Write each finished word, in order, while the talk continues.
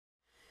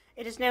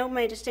It is now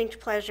my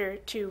distinct pleasure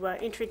to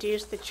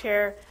introduce the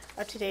chair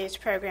of today's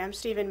program,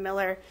 Stephen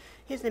Miller.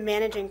 He's the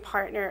managing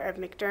partner of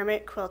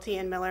McDermott, Quilty,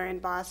 and Miller in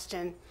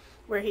Boston,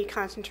 where he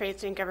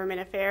concentrates in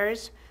government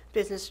affairs,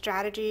 business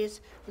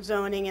strategies,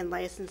 zoning, and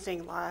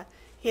licensing law.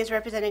 He has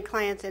represented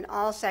clients in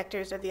all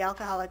sectors of the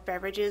alcoholic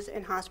beverages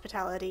and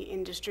hospitality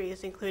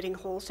industries, including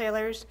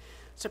wholesalers,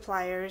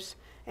 suppliers,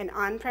 and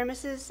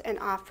on-premises and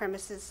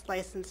off-premises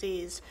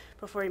licensees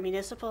before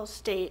municipal,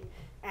 state,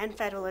 and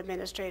federal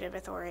administrative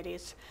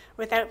authorities.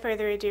 Without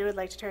further ado, I'd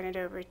like to turn it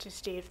over to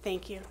Steve.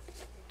 Thank you.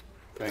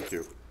 Thank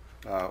you.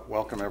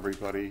 Welcome,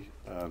 everybody.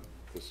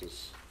 This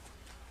is,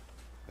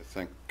 I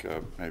think,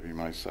 maybe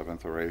my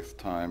 7th or 8th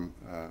time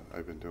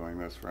I've been doing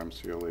this for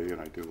MCLE, and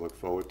I do look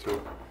forward to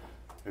it.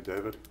 Hey,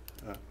 David.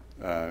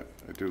 I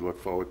do look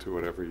forward to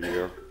it every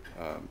year.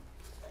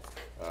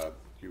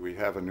 We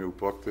have a new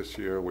book this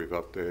year. We've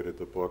updated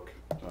the book,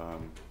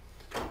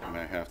 and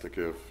I have to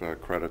give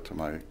credit to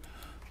my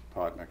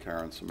partner,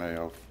 Karen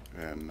Sameo,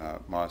 and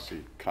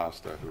Marcy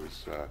Costa,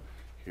 who's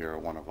here,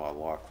 one of our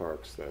law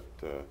clerks that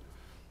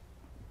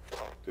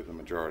did the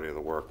majority of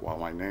the work. While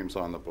my name's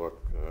on the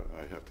book,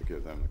 I have to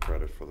give them the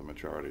credit for the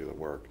majority of the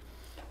work.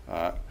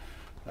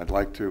 I'd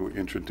like to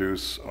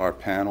introduce our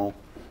panel.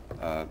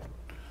 To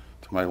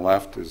my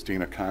left is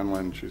Dina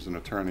Conlin. She's an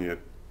attorney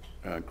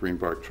at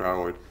Greenberg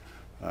Traurig.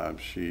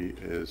 She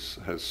has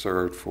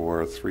served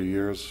for 3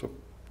 years,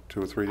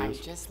 2 or 3 years?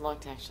 I just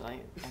looked, actually.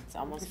 It's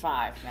almost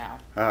 5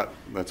 now.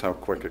 That's how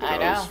quick it goes. I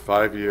know.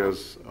 5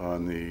 years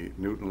on the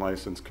Newton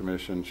License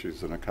Commission.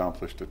 She's an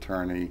accomplished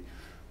attorney,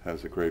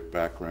 has a great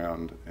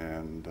background,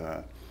 and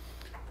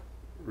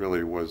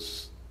really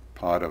was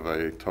part of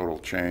a total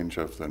change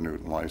of the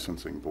Newton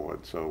Licensing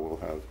Board. So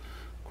we'll have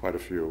quite a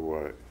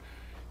few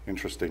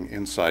interesting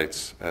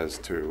insights as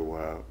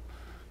to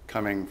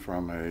coming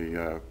from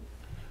a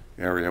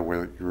area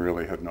where you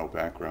really had no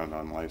background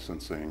on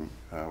licensing,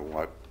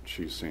 what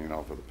she's seen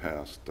over the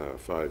past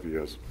 5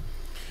 years.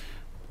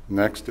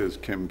 Next is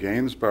Kim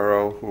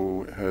Gainsborough,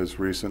 who has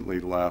recently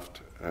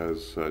left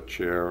as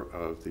chair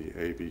of the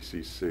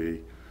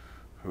ABCC,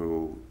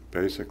 who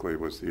basically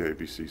was the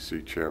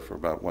ABCC chair for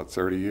about, what,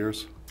 30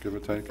 years, give or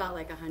take? Felt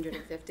like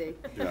 150.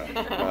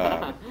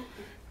 Yeah.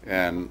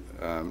 And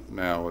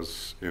now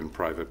is in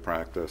private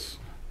practice.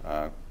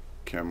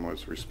 Kim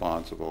was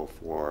responsible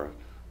for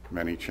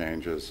many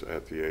changes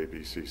at the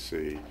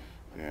ABCC,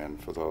 and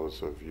for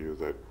those of you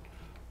that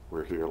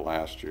were here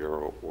last year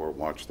or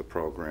watched the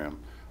program,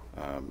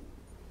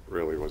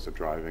 really was a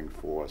driving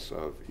force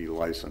of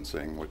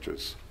e-licensing, which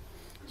is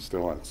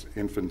still in its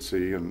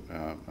infancy, and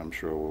I'm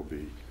sure will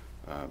be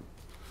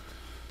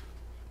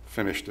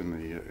finished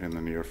in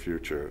the near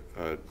future.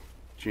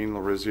 Jean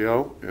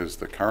Lorizio is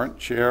the current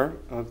chair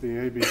of the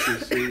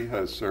ABCC,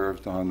 has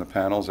served on the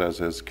panels, as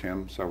has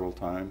Kim, several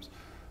times.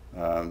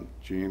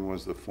 Jean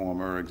was the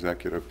former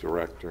executive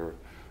director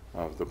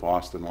of the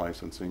Boston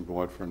Licensing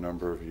Board for a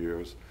number of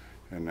years,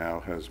 and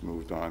now has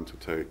moved on to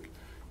take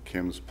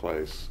Kim's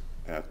place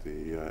at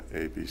the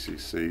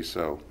ABCC.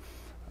 So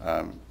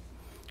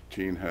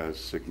Jean has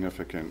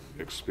significant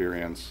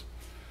experience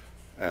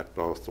at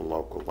both the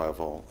local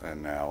level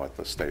and now at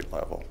the state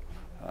level.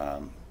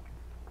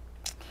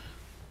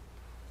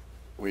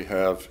 We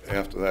have,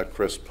 after that,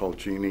 Chris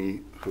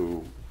Polgini,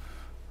 who,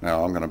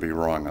 now I'm going to be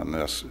wrong on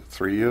this,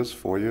 3 years,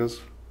 4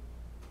 years?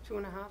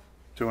 2.5.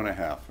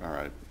 2.5, all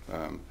right.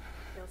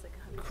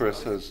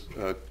 Chris has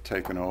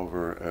taken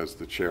over as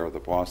the chair of the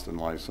Boston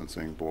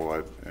Licensing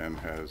Board and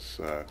has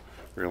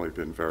really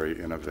been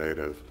very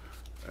innovative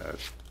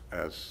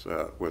as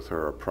with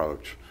her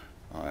approach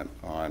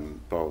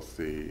on both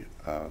the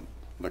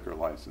liquor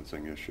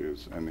licensing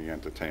issues and the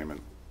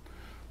entertainment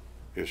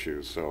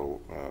issues. So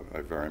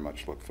I very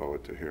much look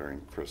forward to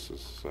hearing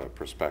Chris's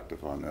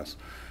perspective on this.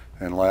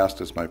 And last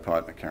is my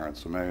partner, Karen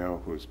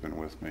Sameo, who's been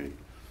with me,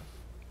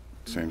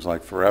 seems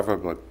like forever,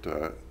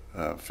 but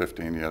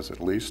 15 years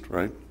at least,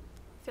 right?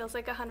 Feels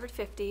like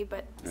 150,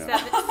 but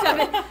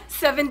Yeah.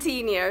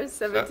 17 years.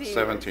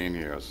 17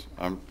 years.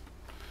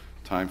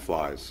 Time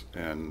flies.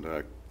 And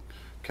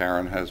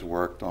Karen has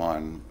worked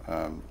on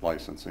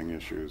licensing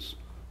issues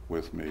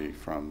with me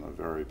from the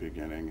very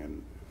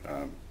beginning,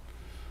 and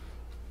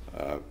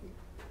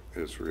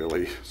is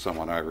really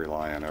someone I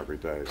rely on every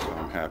day, so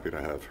I'm happy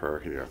to have her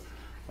here.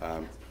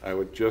 I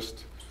would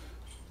just,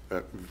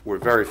 we're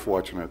very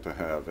fortunate to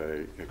have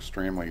a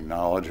extremely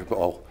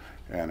knowledgeable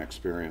and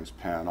experienced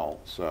panel,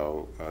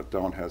 so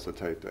don't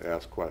hesitate to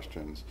ask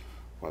questions,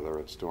 whether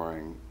it's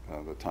during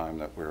the time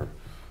that we're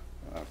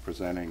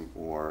presenting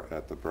or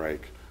at the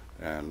break,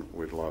 and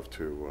we'd love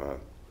to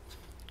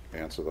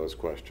answer those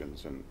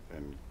questions and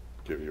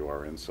give you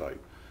our insight.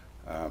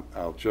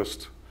 I'll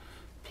just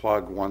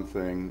plug one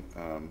thing.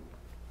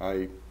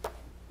 I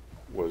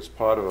was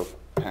part of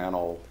a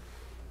panel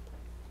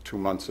 2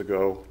 months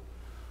ago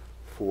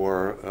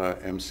for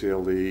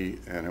MCLE,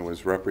 and it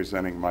was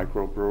representing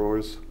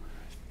microbrewers,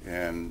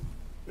 and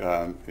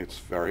it's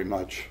very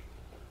much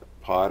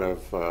part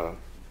of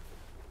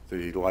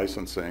the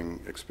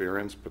licensing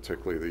experience,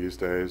 particularly these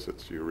days.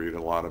 You read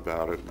a lot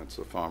about it, and it's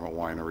the farmer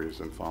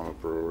wineries and farmer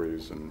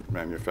breweries and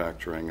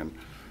manufacturing and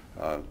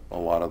a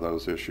lot of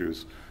those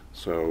issues.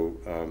 So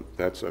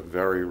that's a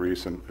very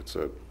recent, it's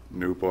a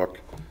new book,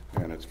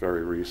 and it's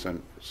very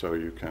recent, so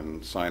you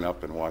can sign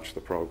up and watch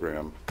the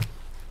program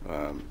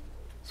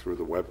through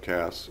the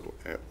webcast,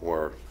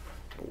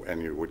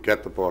 and you would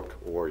get the book,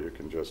 or you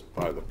can just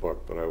buy the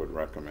book, but I would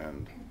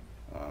recommend,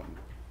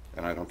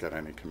 and I don't get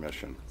any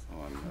commission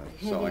on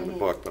selling the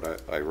book,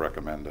 but I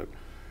recommend it.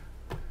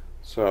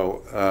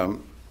 So,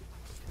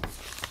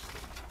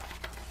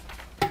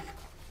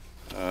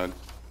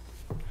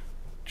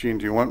 Jean,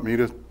 do you want me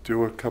to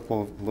do a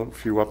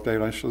few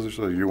update issues,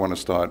 or you want to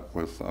start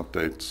with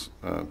updates?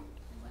 However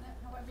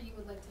you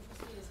would like to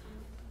proceed is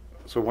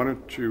fine. So why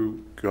don't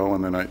you go,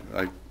 and then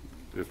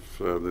if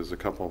there's a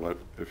couple that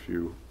if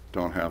you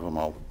don't have them,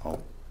 I'll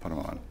put them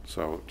on.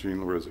 So, Jean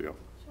Lorizio.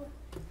 Sure,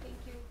 thank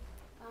you.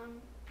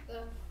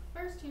 The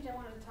first change I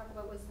wanted to talk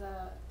about was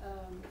the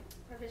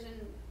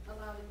provision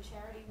allowed in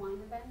charity wine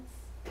events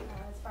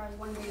as far as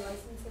one-day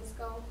licenses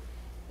go.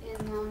 In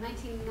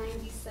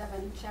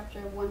 1997,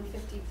 Chapter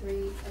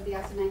 153 of the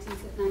Act of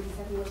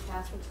 1997 was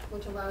passed,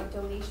 which allowed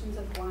donations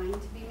of wine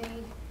to be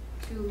made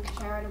to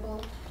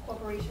charitable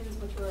corporations,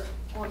 which were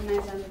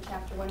organized under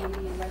Chapter 180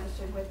 and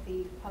registered with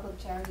the Public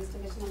Charities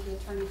Division of the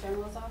Attorney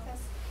General's Office.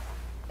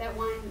 That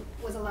wine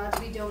was allowed to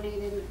be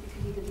donated. It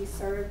could either be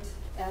served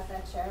at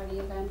that charity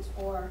event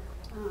or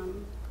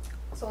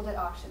sold at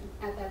auction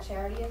at that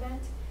charity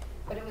event,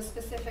 but it was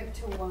specific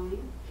to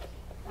wine.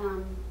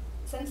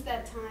 Since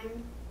that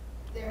time,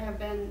 there have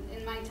been,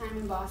 in my time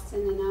in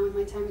Boston and now in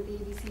my time at the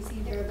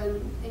ABCC, there have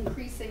been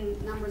increasing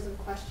numbers of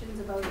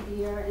questions about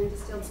beer and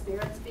distilled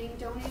spirits being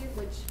donated,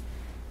 which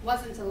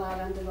wasn't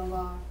allowed under the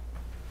law.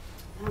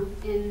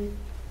 In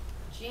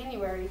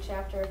January,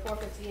 Chapter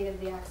 458 of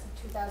the Acts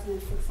of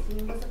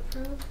 2016 was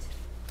approved,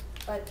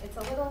 but it's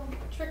a little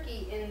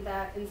tricky in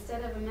that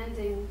instead of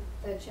amending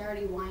the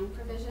charity wine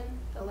provision,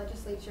 the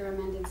legislature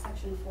amended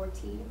Section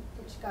 14,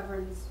 which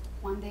governs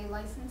one-day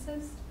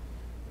licenses.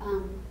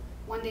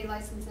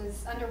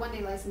 Under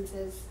one-day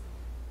licenses,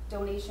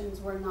 donations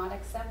were not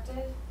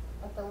accepted,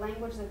 but the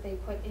language that they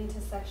put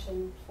into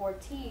Section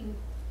 14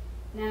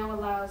 now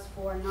allows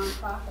for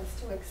nonprofits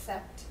to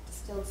accept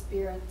distilled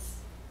spirits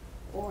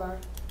or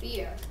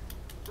beer.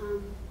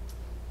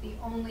 The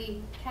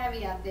only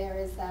caveat there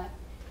is that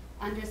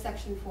under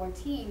Section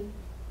 14,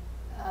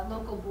 a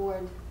local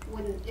board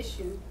wouldn't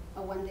issue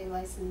a one-day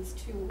license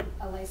to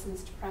a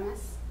licensed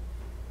premise.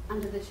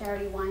 Under the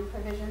charity wine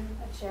provision,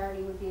 a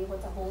charity would be able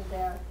to hold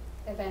their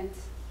event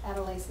at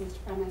a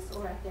licensed premise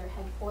or at their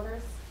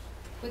headquarters.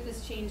 With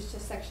this change to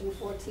Section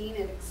 14,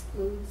 it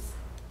excludes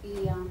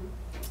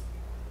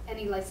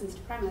any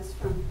licensed premise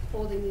from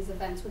holding these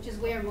events, which is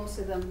where most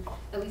of them,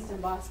 at least in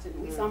Boston,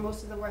 we saw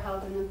most of them were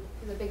held in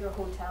the bigger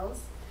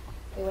hotels.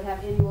 They would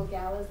have annual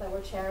galas that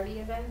were charity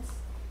events.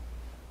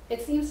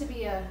 It seems to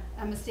be a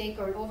mistake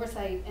or an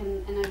oversight,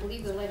 and I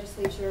believe the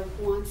legislature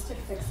wants to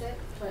fix it,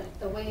 but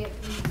the way it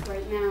reads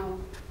right now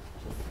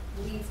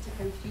just leads to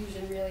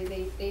confusion,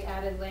 really. They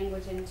added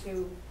language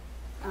into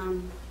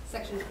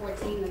Section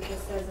 14 that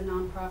just says a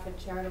nonprofit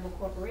charitable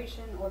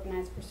corporation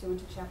organized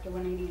pursuant to Chapter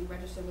 180 and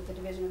registered with the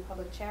Division of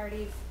Public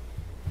Charities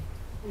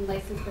and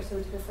licensed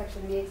pursuant to this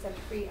section may accept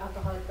free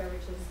alcoholic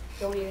beverages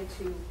donated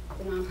to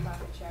the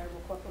nonprofit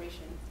charitable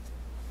corporation.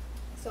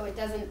 So it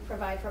doesn't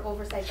provide for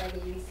oversight by the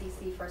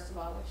ABCC, first of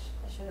all, which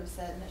I should have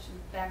said. I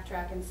should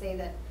backtrack and say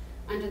that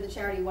under the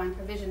charity wine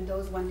provision,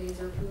 those one days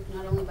are approved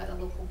not only by the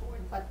local board,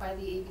 but by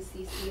the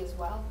ABCC as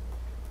well.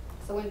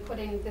 So in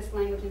putting this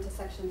language into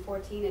Section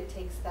 14, it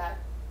takes that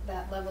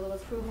level of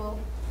approval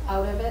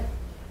out of it.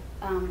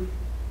 And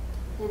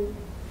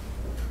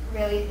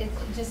really, it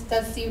just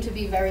does seem to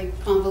be very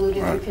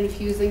convoluted and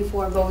confusing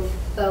for both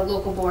the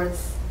local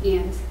boards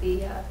and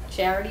the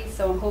charities.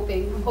 So I'm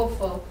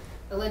hopeful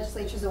the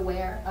legislature's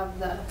aware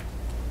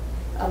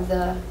of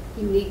the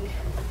unique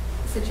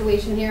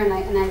situation here,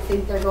 and I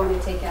think they're going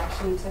to take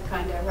action to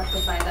kind of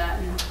rectify that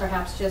and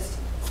perhaps just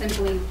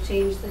simply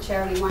change the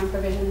charity wine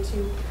provision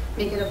to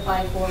make it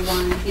apply for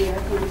wine, beer,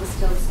 and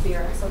distilled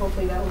spirit. So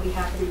hopefully that will be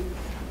happening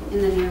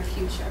in the near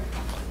future.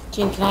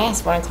 Jean, can I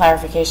ask one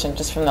clarification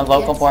just from the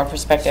local board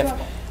perspective?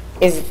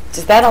 Sure.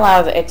 Does that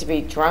allow it to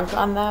be drunk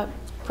on the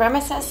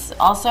premises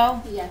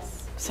also?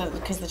 Yes. So,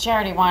 because the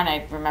charity wine,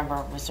 I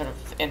remember, was sort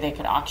of, they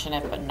could auction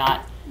it, but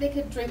not... They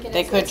could drink it.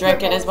 They could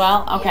drink it as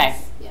well? Okay.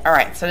 Yes, yes. All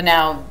right. So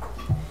now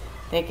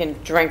they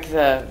can drink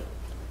the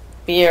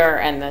beer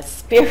and the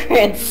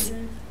spirits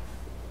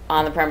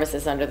on the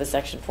premises under the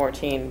Section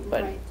 14,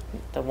 but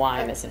the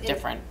wine is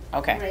different.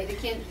 Okay. Right. It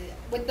can't,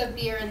 with the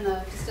beer and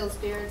the distilled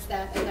spirits,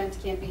 that event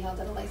can't be held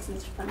at a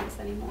licensed premise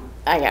anymore.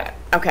 I got it.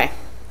 Okay.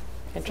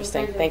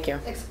 Interesting. So it Thank you.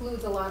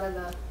 Excludes a lot of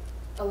the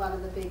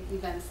big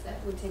events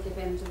that would take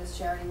advantage of this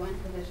charity wine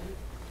provision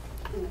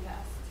in the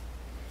past.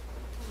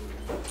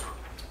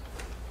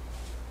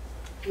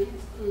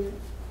 In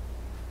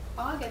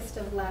August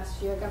of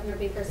last year, Governor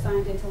Baker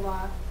signed into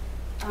law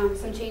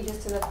some changes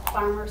to the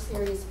Farmer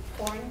Series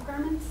pouring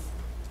permits.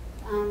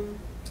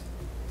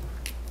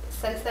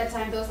 Since that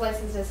time, those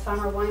licensed as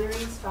farmer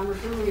wineries, farmer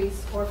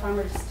breweries, or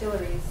farmer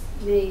distilleries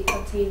may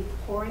obtain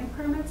pouring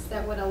permits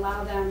that would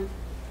allow them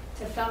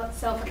to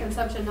sell for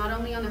consumption not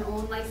only on their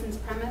own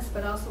licensed premise,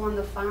 but also on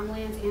the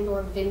farmlands and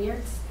or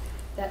vineyards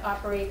that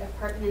operate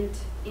appurtenant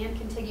and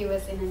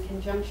contiguous and in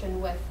conjunction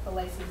with the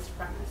licensed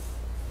premise.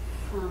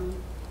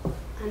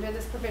 Under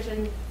this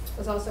provision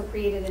was also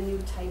created a new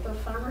type of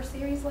farmer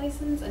series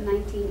license, a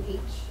 19H,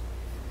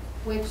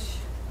 which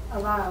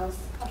allows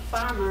a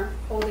farmer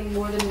holding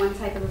more than one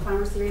type of a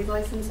farmer series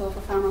license. So if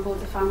a farmer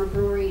holds a farmer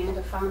brewery and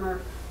a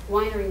farmer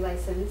winery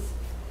license,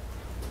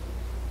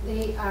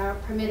 they are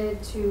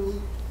permitted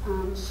to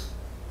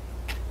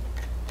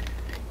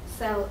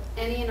sell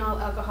any and all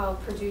alcohol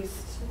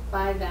produced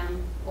by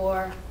them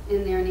or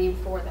in their name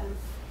for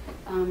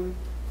them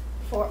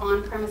for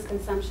on-premise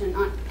consumption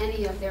on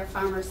any of their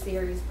farmer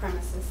series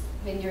premises,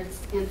 vineyards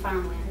and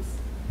farmlands,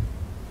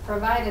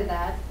 provided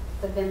that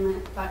the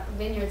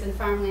vineyards and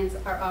farmlands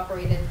are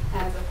operated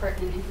as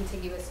appurtenant and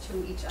contiguous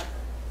to each other.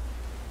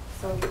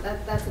 So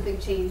that's a big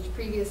change.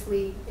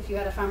 Previously, if you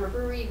had a farmer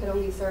brewery, you could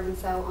only serve and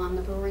sell on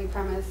the brewery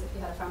premise. If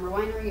you had a farmer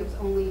winery, it was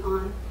only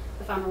on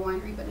the farmer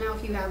winery. But now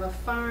if you have a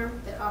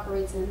farm that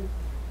operates and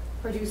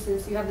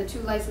produces, you have the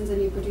two licenses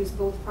and you produce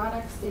both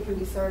products, they can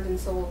be served and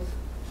sold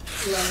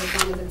as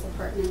long as it's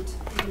appurtenant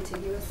and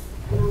contiguous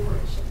in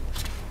operation.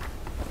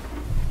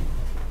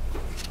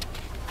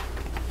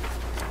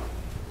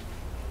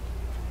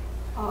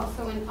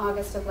 Also in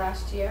August of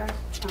last year,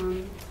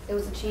 there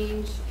was a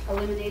change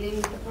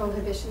eliminating the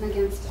prohibition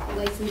against a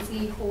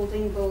licensee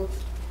holding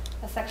both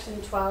a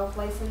Section 12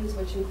 license,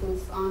 which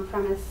includes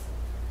on-premise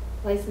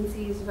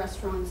licensees,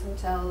 restaurants,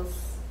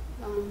 hotels,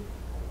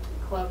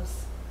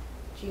 clubs,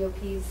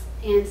 GOPs,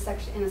 and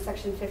a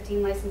Section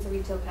 15 license, a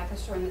retail package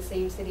store in the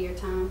same city or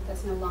town.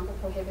 That's no longer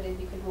prohibited.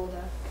 You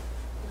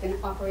can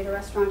operate a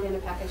restaurant and a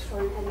package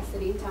store in any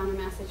city and town in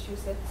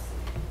Massachusetts.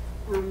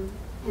 In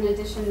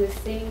addition, the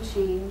same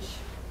change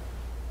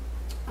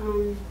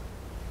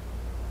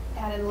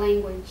added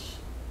language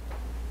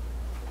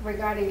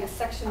regarding a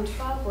Section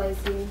 12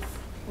 license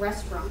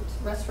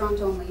restaurant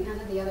only, none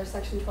of the other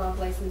Section 12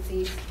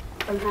 licensees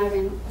from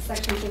having a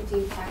Section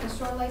 15 package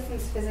store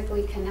license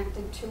physically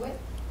connected to it.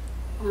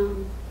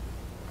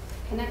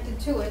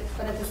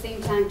 But at the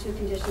same time, two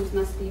conditions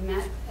must be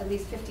met. At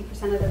least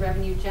 50% of the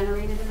revenue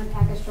generated in the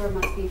package store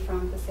must be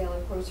from the sale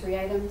of grocery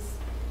items.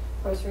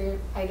 Grocery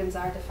items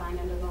are defined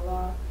under the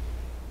law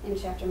in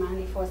Chapter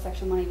 94,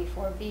 Section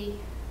 184B.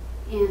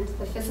 And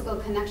the physical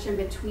connection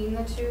between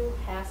the two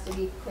has to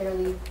be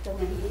clearly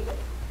delineated.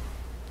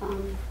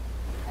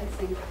 I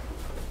think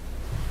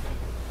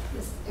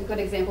a good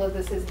example of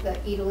this is the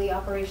Eataly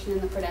operation in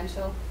the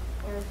Prudential,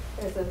 where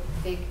there's a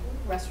big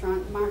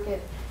restaurant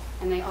market,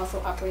 and they also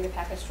operate a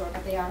package store,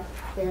 but they are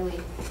clearly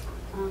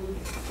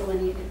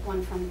delineated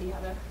one from the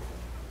other.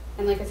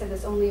 And like I said,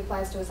 this only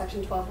applies to a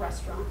Section 12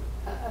 restaurant.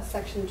 A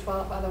Section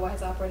 12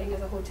 otherwise operating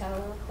as a hotel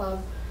or a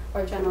club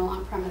or general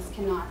on-premise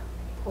cannot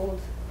hold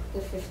the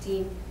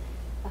 15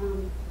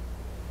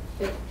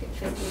 connected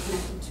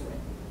to it.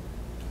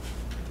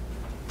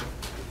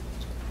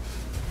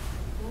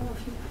 I don't know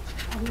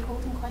if are we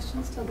holding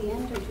questions till the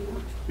end, or do you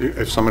want?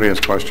 If somebody has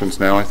questions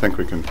now, I think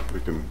we can.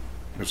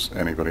 If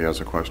anybody has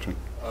a question.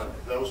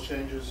 Those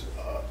changes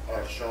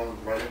are shown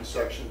right in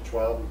Section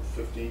 12 and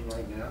 15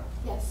 right now?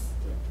 Yes.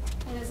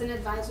 And there's an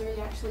advisory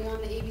actually on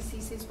the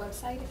ABCC's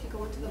website. If you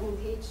go into the home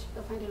page,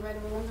 you'll find it right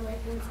over on the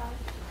right-hand side.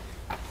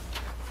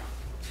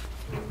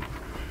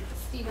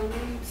 Steve, I know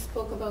you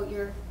spoke about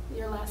your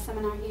last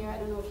seminar here. I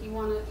don't know if you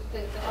want to,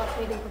 the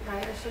alternating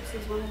proprietorships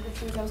is one of the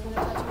things I was going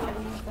to touch on. I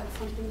don't know if that's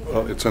something you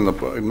Well, it's in the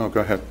book. No, go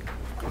ahead.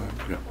 Go ahead.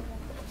 Yeah.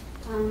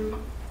 Okay.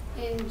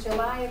 In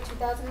July of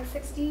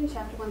 2016,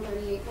 Chapter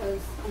 138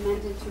 was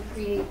amended to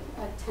create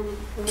a tenant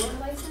brewer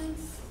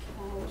license,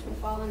 which would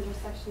fall under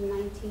Section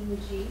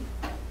 19G.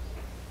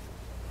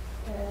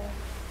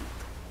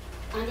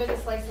 Under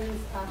this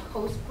license, a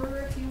host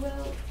brewer, if you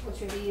will, which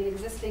would be an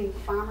existing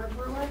farmer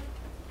brewer,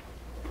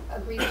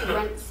 agrees to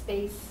rent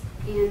space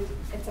and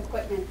its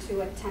equipment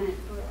to a tenant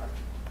brewer.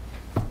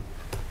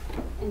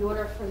 In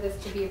order for this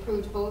to be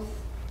approved, both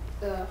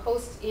the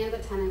host and the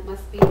tenant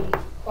must be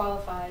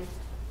qualified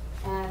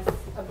as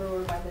a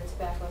brewer by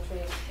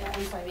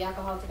the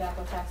Alcohol,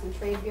 Tobacco Tax and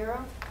Trade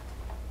Bureau.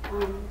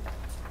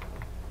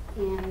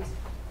 And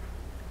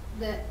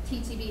the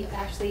TTB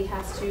actually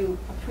has to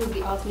approve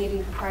the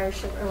alternating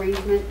proprietorship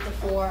arrangement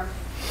before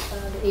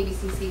the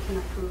ABCC can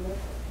approve it.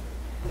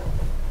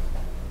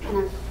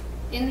 And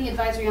in the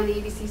advisory on the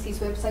ABCC's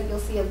website, you'll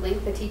see a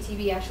link. The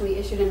TTB actually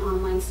issued an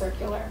online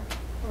circular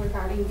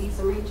regarding these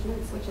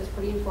arrangements, which is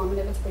pretty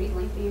informative. It's pretty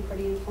lengthy and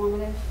pretty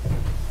informative.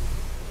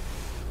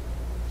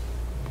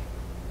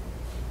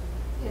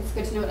 It's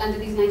good to note, under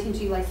these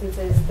 19G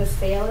licenses, the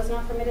sale is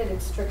not permitted.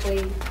 It's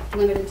strictly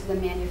limited to the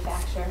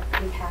manufacture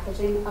and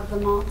packaging of the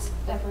malt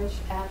beverage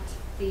at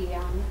the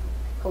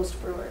host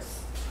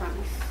brewer's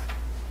premise.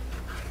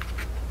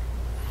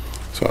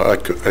 So I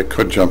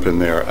could jump in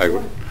there.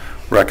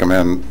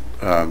 recommend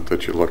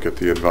that you look at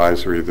the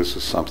advisory. This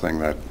is something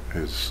that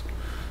is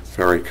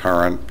very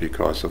current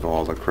because of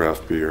all the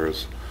craft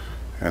beers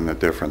and the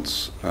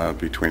difference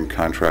between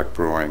contract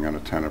brewing and a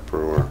tenant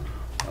brewer,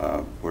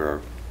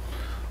 where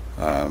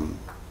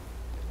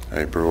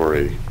a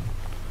brewery,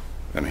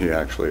 and he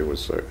actually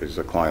he's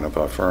a client of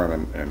our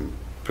firm and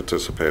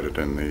participated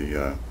in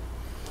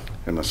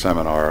the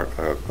seminar.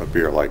 A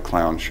beer like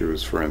Clown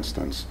Shoes, for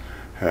instance,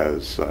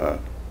 has,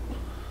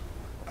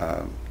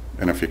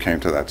 and if you came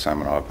to that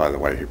seminar, by the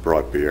way, he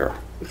brought beer,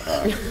 which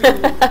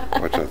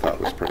I thought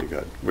was pretty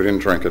good. We didn't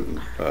drink it,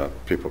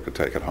 people could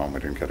take it home.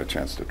 We didn't get a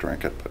chance to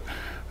drink it,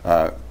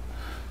 but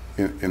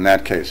in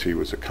that case, he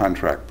was a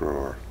contract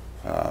brewer.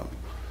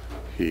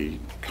 He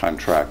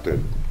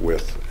contracted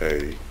with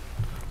a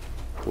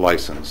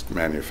licensed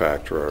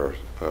manufacturer,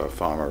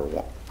 farmer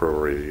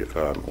brewery,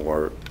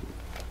 or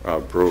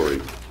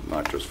brewery,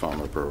 not just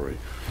farmer brewery,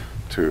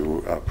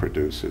 to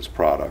produce his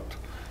product.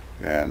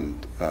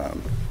 And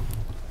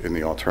in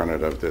the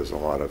alternative, there's a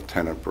lot of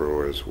tenant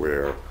brewers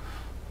where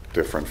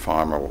different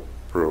farmer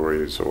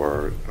breweries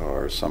or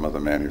some of the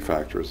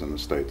manufacturers in the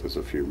state, there's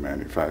a few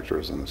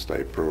manufacturers in the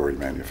state, brewery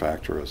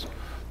manufacturers,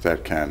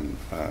 that can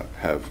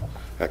have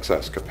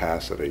excess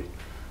capacity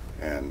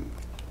and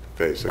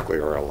basically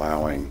are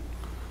allowing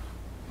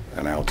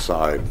an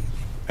outside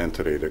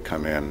entity to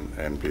come in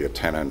and be a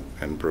tenant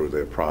and brew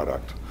their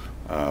product.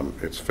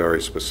 It's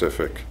very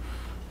specific.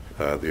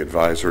 The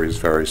advisory is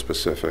very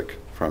specific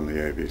from the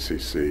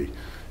ABCC,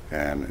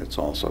 and it's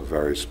also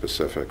very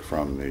specific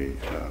from the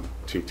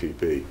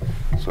TTB.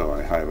 So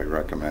I highly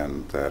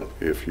recommend that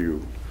if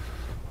you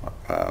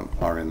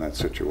are in that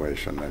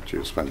situation, that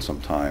you spend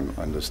some time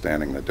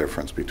understanding the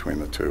difference between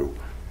the two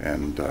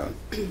and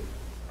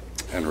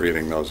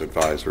reading those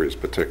advisories,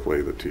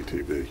 particularly the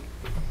TTB.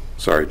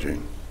 Sorry,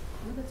 Jean.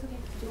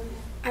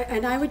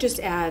 And I would just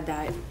add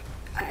that,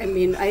 I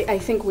mean, I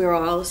think we're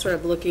all sort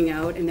of looking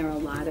out, and there are a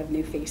lot of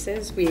new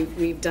faces.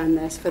 We've done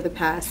this for the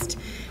past,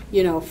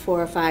 4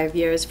 or 5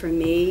 years for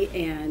me,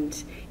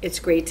 and it's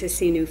great to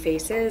see new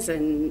faces.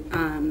 And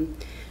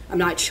I'm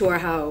not sure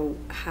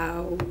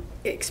how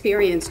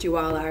experienced you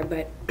all are,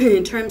 but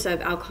in terms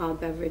of alcohol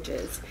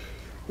beverages,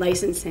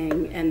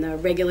 licensing and the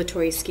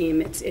regulatory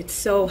scheme, it's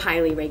so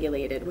highly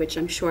regulated, which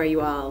I'm sure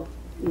you all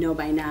know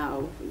by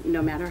now,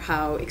 no matter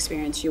how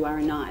experienced you are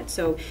or not.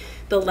 So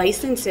the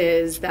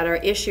licenses that are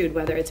issued,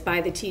 whether it's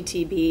by the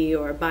TTB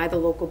or by the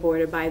local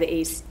board or by the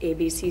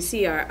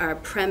ABCC, are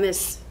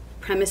premises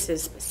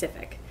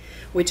specific,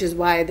 which is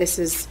why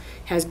this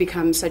has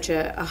become such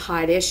a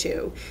hot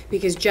issue,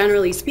 because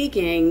generally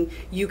speaking,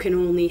 you can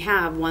only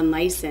have one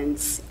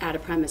license at a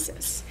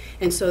premises.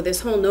 And so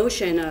this whole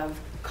notion of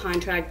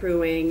contract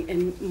brewing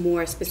and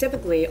more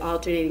specifically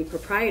alternating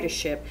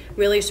proprietorship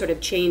really sort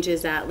of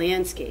changes that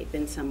landscape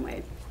in some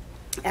way.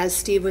 As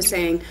Steve was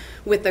saying,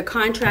 with the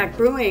contract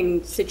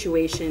brewing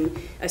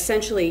situation,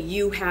 essentially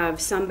you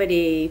have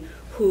somebody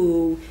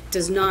who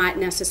does not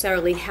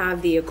necessarily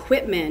have the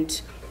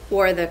equipment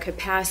or the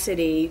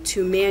capacity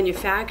to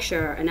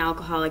manufacture an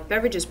alcoholic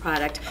beverages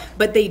product,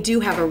 but they do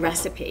have a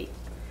recipe.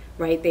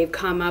 Right? They've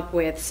come up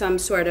with some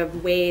sort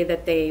of way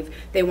that they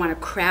want to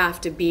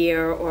craft a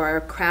beer or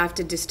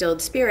craft a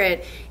distilled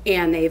spirit,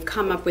 and they've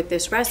come up with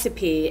this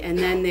recipe, and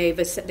then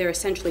they're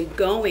essentially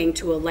going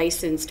to a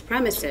licensed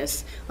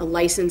premises, a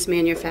licensed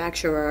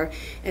manufacturer,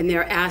 and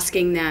they're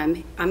asking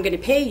them, I'm going to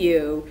pay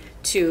you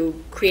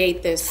to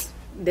create this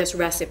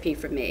recipe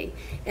for me.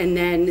 And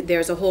then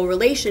there's a whole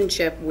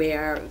relationship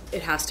where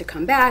it has to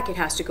come back, it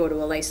has to go to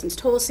a licensed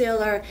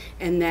wholesaler,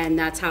 and then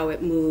that's how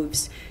it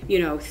moves,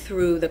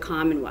 through the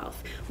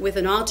Commonwealth. With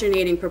an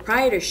alternating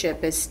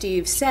proprietorship, as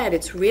Steve said,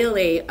 it's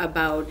really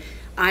about,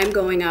 I'm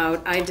going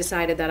out, I've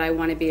decided that I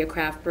want to be a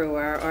craft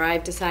brewer, or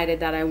I've decided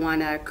that I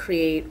want to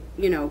create,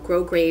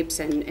 grow grapes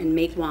and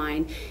make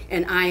wine,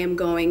 and I am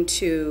going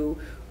to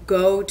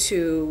go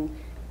to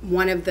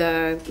one of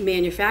the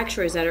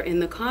manufacturers that are in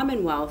the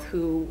Commonwealth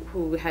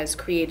who has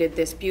created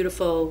this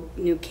beautiful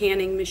new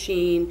canning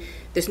machine,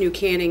 this new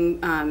canning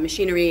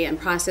machinery and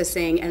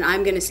processing, and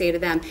I'm going to say to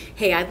them,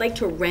 hey, I'd like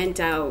to rent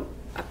out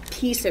a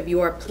piece of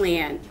your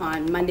plant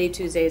on Monday,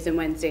 Tuesdays, and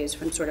Wednesdays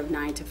from sort of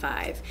 9 to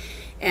 5.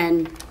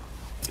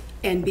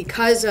 And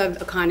because of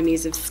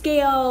economies of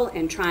scale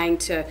and trying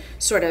to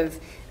sort of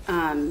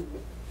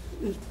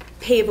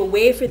pave a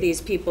way for these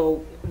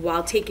people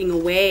while taking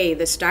away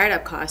the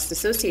startup costs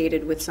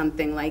associated with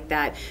something like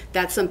that,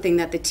 that's something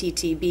that the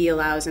TTB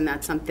allows, and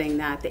that's something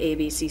that the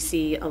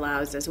ABCC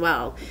allows as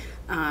well.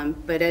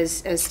 But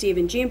as Steve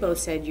and Jean both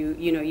said,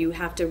 you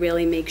have to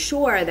really make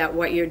sure that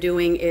what you're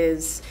doing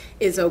is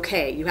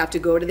okay. You have to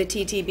go to the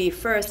TTB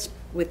first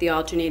with the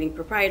alternating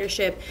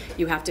proprietorship.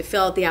 You have to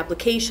fill out the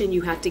application.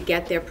 You have to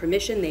get their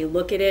permission. They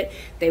look at it.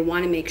 They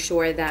want to make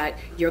sure that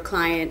your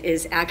client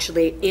is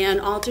actually an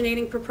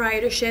alternating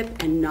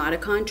proprietorship and not a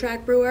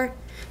contract brewer.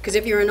 Because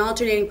if you're an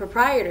alternating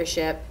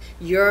proprietorship,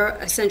 you're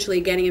essentially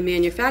getting a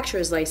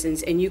manufacturer's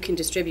license, and you can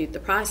distribute the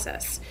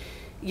process.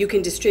 You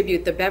can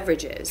distribute the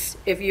beverages.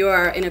 If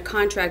you're in a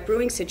contract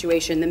brewing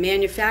situation, the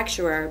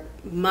manufacturer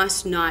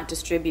must not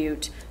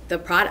distribute the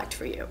product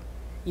for you.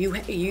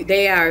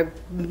 They are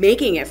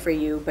making it for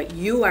you, but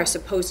you are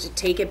supposed to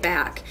take it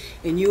back,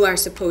 and you are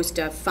supposed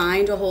to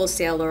find a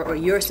wholesaler, or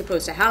you're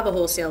supposed to have a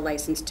wholesale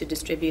license to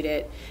distribute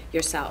it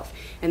yourself.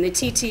 And the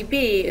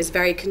TTB is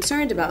very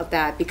concerned about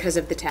that because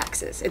of the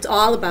taxes. It's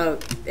all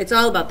about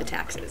the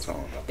taxes.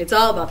 It's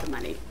all about the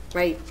money.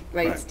 Right,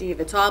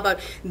 Steve. It's all about,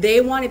 they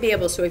want to be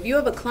able, so if you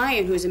have a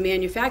client who's a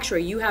manufacturer,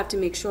 you have to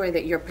make sure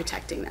that you're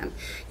protecting them.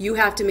 You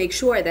have to make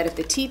sure that if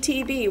the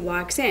TTB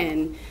walks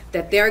in,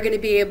 that they're going to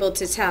be able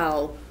to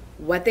tell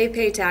what they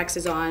pay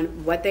taxes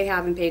on, what they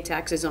haven't paid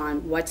taxes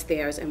on, what's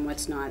theirs and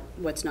what's not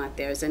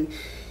theirs. And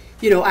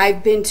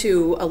I've been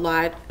to a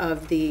lot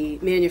of the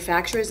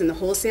manufacturers and the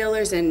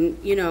wholesalers, and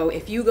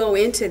if you go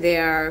into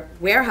their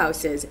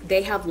warehouses,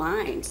 they have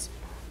lines,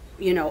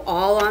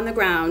 all on the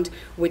ground,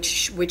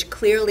 which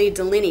clearly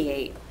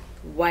delineate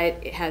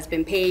what has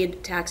been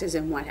paid taxes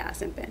and what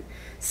hasn't been.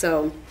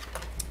 So,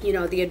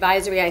 the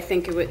advisory, I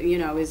think,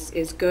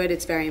 is good.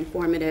 It's very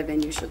informative,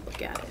 and you should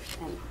look at it.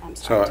 And I'm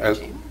sorry. So,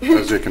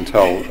 as you can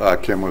tell,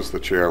 Kim was the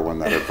chair when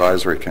that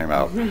advisory came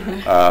out.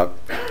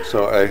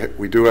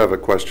 We do have a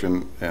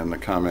question in the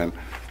comment.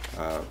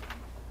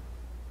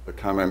 The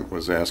comment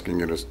was asking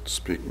you to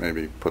speak,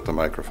 maybe put the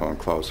microphone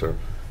closer.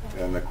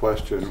 And the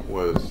question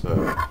was,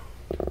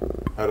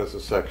 how does the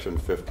Section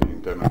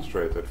 15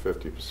 demonstrate that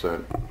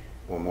 50%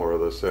 or more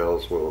of the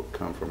sales will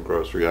come from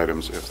grocery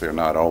items if they're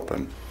not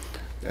open?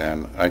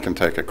 And I can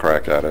take a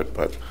crack at it,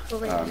 but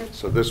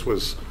so this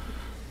was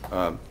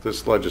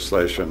this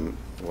legislation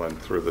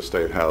went through the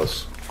State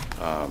House,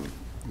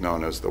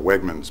 known as the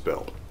Wegmans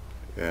bill,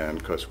 and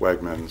because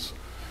Wegmans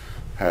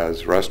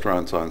has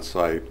restaurants on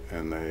site,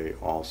 and they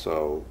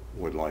also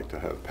would like to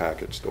have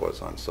package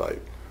stores on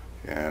site,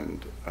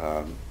 and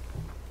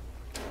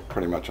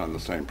pretty much on the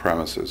same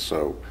premises.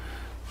 So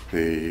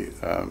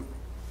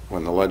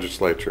when the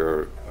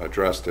legislature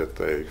addressed it,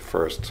 they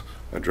first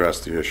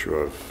addressed the issue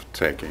of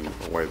taking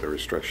away the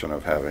restriction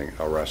of having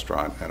a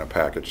restaurant and a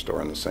package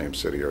store in the same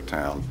city or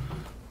town,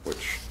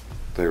 which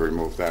they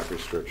removed that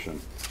restriction.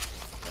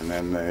 And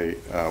then they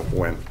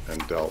went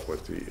and dealt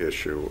with the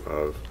issue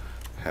of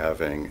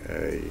having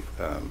a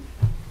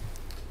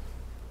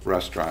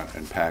restaurant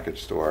and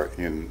package store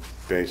in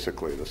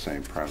basically the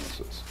same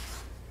premises.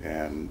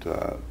 And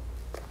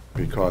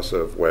because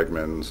of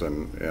Wegmans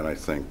and I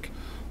think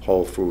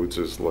Whole Foods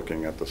is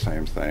looking at the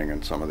same thing,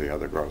 and some of the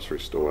other grocery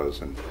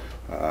stores, and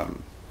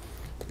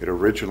it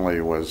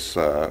originally was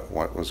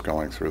what was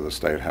going through the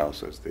State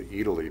House as the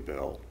Italy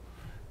bill,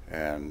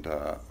 and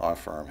our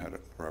firm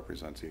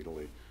represents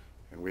Italy,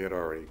 and we had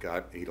already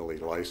got Italy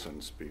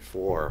licensed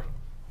before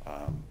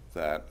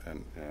that,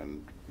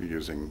 and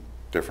using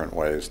different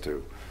ways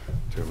to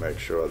make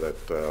sure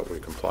that we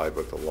complied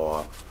with the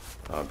law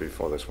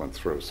before this went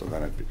through. So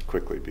then it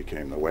quickly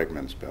became the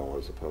Wegmans bill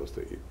as opposed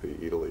to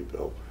the Italy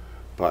bill.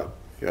 But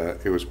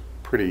it was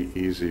pretty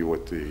easy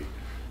with the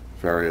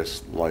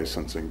various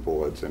licensing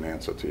boards, in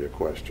answer to your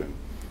question,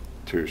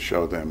 to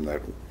show them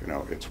that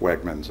it's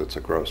Wegmans, it's a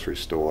grocery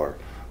store.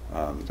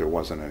 There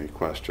wasn't any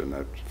question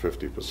that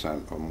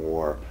 50% or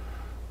more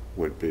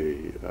would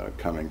be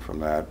coming from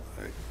that.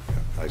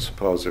 I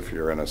suppose if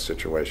you're in a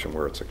situation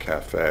where it's a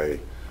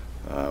cafe,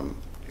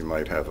 you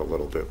might have a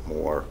little bit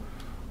more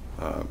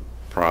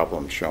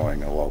problem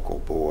showing a local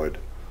board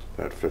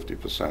that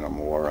 50% or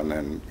more, and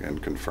then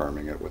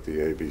confirming it with the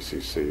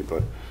ABCC.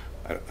 But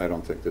I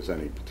don't think there's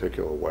any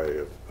particular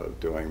way of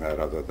doing that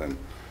other than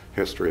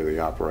history of the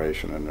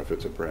operation, and if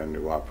it's a brand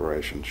new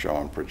operation,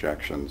 showing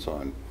projections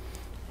on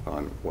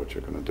what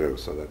you're going to do.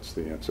 So that's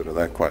the answer to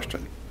that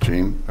question.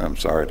 Jean, I'm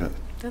sorry to...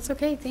 That's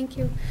okay, thank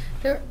you.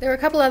 There are a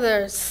couple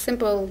other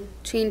simple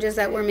changes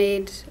that were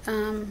made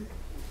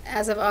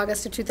as of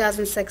August of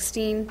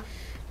 2016.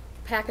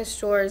 Package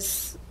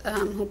stores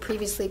who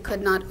previously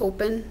could not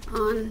open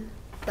on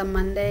the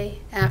Monday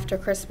after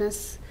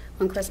Christmas,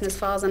 when Christmas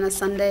falls on a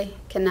Sunday,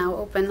 can now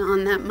open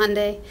on that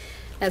Monday,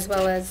 as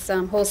well as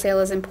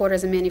wholesalers,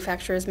 importers, and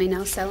manufacturers may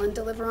now sell and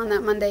deliver on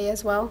that Monday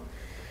as well.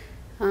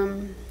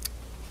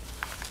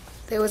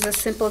 There was a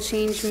simple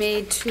change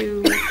made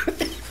to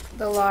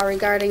the law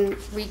regarding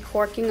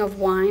recorking of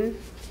wine.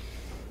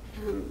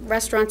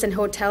 Restaurants and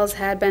hotels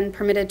had been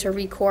permitted to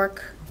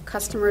recork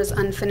customers'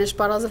 unfinished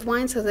bottles of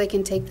wine so they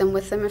can take them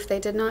with them if they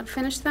did not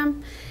finish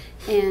them.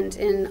 And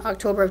in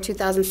October of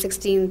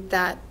 2016,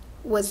 that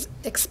was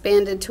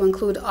expanded to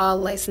include all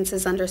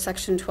licenses under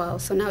Section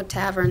 12. So now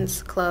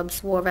taverns,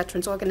 clubs, war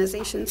veterans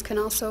organizations can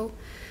also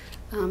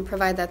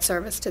provide that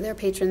service to their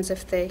patrons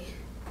if they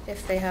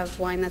have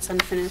wine that's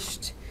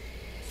unfinished.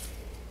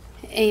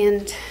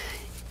 And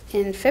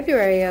in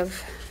February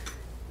of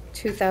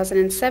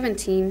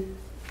 2017,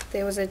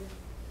 there was a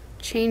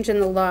change in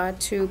the law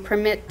to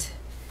permit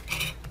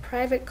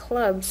private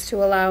clubs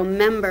to allow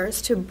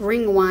members to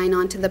bring wine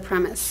onto the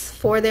premise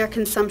for their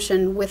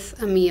consumption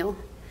with a meal.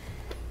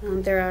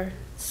 There are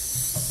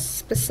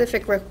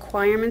specific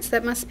requirements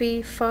that must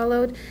be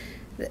followed.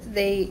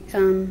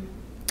 Members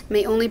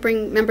may only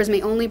bring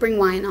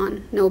wine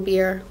on, no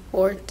beer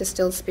or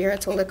distilled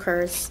spirits or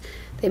liqueurs.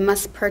 They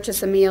must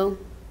purchase a meal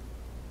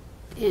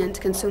and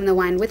consume the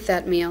wine with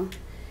that meal.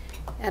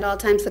 At all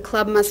times, the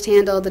club must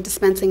handle the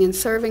dispensing and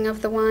serving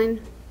of the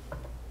wine.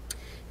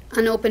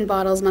 Unopened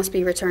bottles must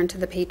be returned to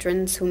the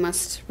patrons, who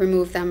must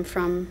remove them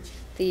from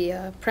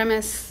the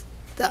premise.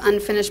 The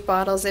unfinished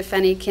bottles, if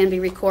any, can be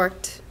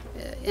recorked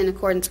in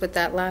accordance with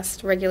that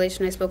last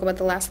regulation I spoke about,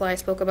 the last law I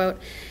spoke about.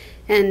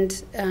 And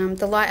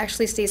the law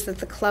actually states that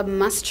the club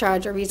must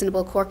charge a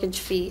reasonable corkage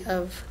fee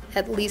of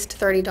at least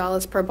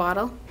 $30 per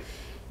bottle.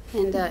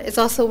 And it's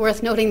also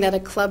worth noting that a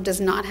club does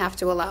not have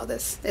to allow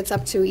this. It's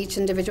up to each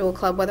individual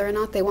club whether or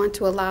not they want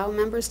to allow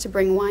members to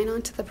bring wine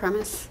onto the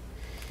premise.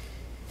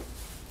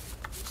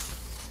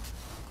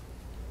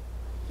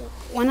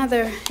 One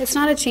other, it's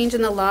not a change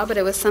in the law, but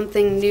it was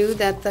something new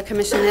that the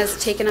commission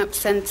has taken up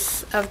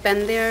since I've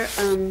been there.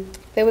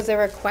 There was a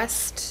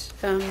request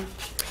from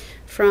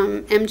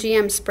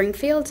MGM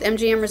Springfield,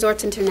 MGM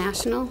Resorts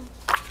International.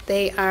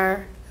 They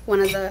are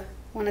one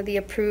of the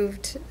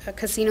approved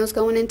casinos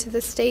going into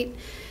the state.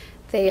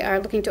 They are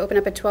looking to open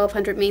up at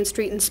 1200 Main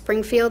Street in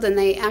Springfield, and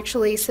they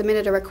actually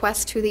submitted a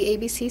request to the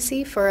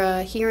ABCC for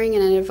a hearing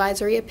and an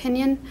advisory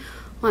opinion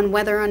on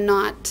whether or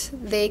not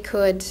they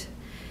could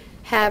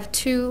have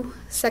 2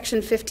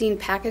 Section 15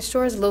 package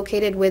stores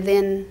located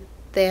within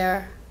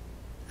their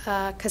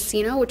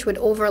casino, which would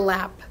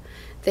overlap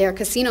their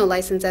casino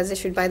license as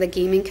issued by the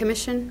Gaming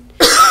Commission.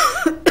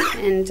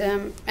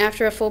 And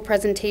after a full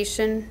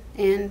presentation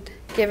and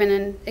given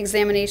an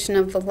examination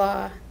of the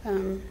law,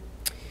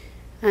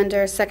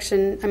 under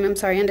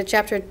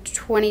Chapter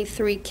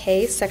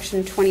 23K,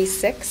 Section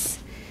 26,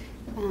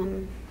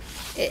 the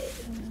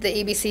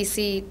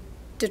ABCC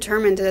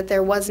determined that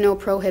there was no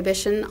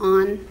prohibition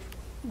on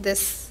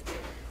this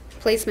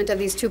placement of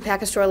these 2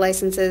 package store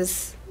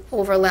licenses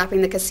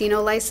overlapping the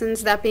casino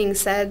license. That being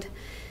said,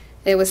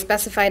 it was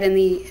specified in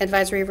the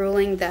advisory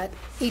ruling that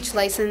each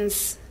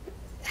license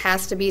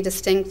has to be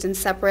distinct and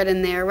separate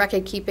in their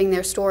record keeping,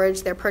 their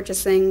storage, their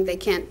purchasing. They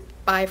can't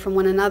buy from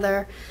one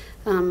another.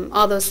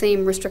 All those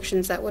same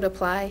restrictions that would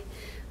apply.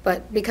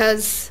 But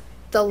because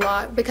the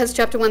law, because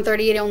Chapter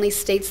 138 only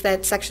states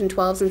that Section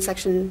 12s and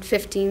Section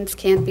 15s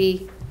can't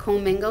be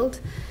commingled,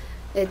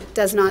 it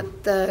does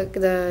not,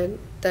 the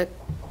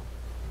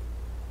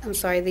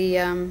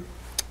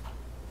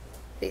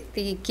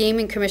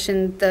Gaming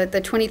Commission, the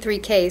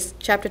 23K,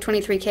 Chapter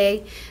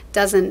 23K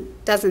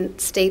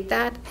doesn't state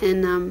that,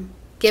 and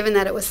given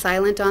that it was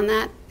silent on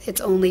that, it's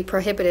only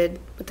prohibited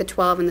with the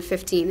 12 and the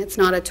 15. It's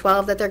not a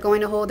 12 that they're going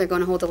to hold. They're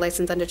going to hold a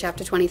license under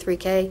Chapter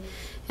 23K,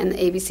 and the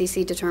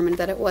ABCC determined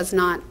that it was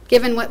not.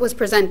 Given what was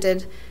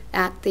presented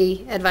at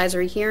the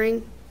advisory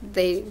hearing,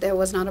 there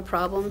was not a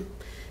problem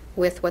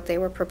with what they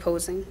were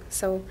proposing.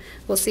 So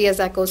we'll see as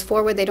that goes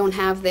forward. They don't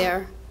have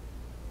their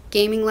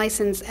gaming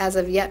license as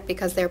of yet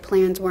because their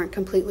plans weren't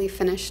completely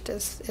finished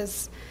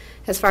as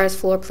far as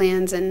floor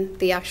plans and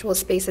the actual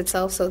space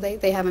itself, so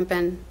they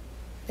haven't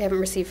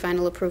received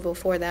final approval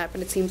for that,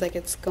 but it seems like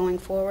it's going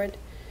forward.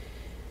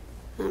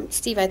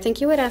 Steve, I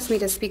think you had asked me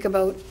to speak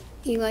about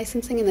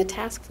e-licensing in the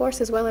task force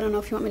as well. I don't know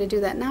if you want me to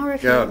do that now or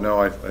if Yeah, no,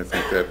 I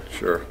think that,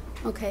 sure.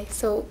 Okay,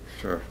 so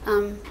Sure.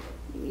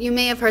 You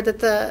may have heard that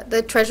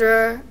the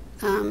treasurer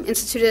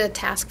instituted a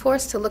task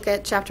force to look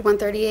at Chapter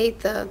 138,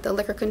 the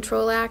Liquor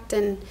Control Act,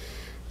 and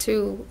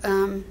to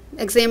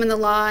examine the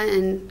law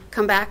and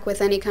come back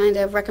with any kind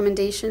of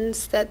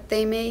recommendations that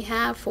they may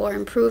have for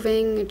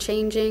improving,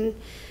 changing,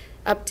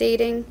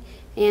 updating.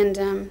 And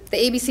the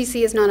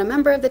ABCC is not a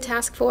member of the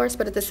task force,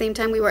 but at the same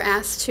time we were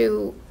asked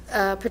to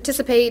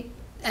participate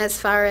as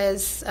far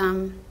as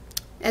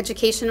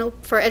educational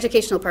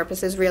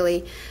purposes,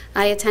 really.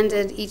 I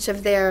attended each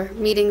of their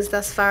meetings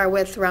thus far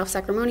with Ralph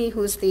Sacramone,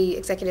 who's the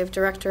executive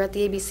director at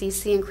the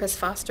ABCC, and Chris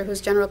Foster, who's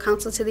general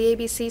counsel to the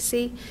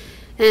ABCC.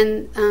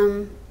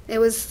 And it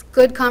was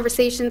good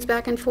conversations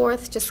back and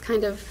forth, just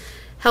kind of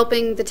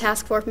helping the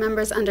task force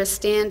members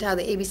understand how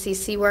the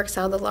ABCC works,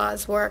 how the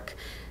laws work.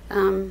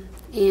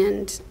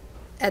 And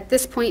at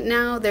this point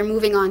now, they're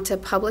moving on to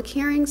public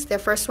hearings. Their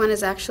first one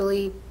is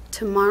actually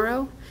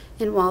tomorrow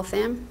in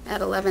Waltham at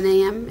 11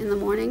 a.m. in the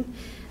morning.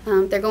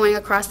 They're going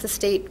across the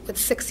state with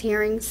 6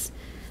 hearings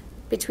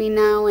between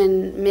now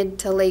and mid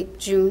to late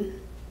June.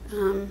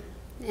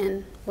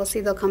 And we'll see,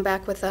 they'll come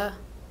back with a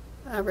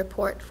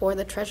report for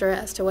the treasurer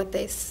as to what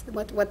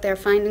their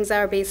findings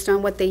are based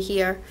on what they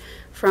hear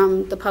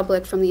from the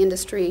public, from the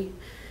industry,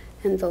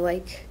 and the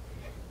like.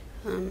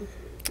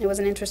 It was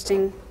an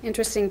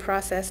interesting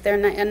process.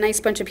 They're a nice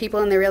bunch of people,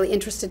 and they're really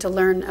interested to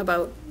learn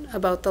about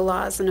the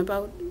laws and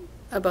about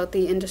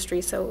the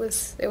industry. So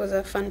it was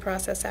a fun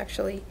process,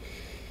 actually.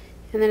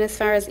 And then as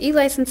far as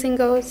e-licensing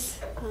goes,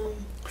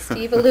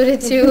 Steve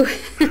alluded to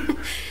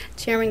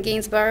Chairman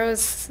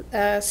Gainsborough's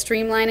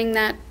streamlining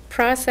that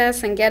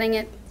process and getting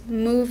it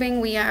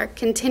moving. We are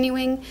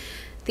continuing.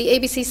 The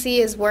ABCC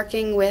is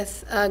working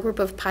with a group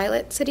of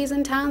pilot cities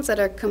and towns that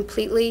are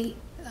completely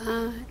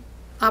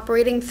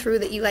operating through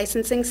the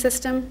e-licensing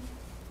system.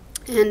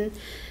 And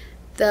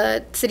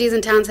the cities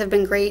and towns have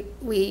been great.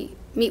 We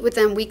meet with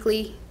them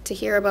weekly to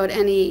hear about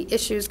any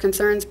issues,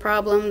 concerns,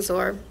 problems,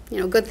 or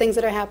good things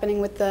that are happening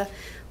with the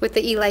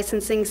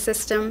e-licensing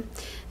system.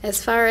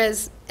 As far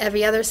as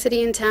every other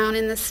city and town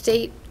in the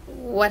state,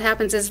 what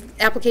happens is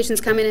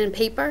applications come in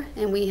paper,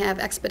 and we have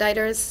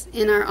expediters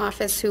in our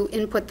office who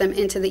input them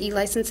into the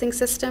e-licensing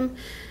system.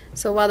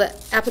 So while the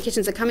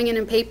applications are coming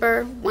in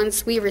paper,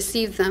 once we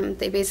receive them,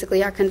 they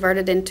basically are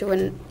converted into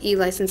an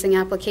e-licensing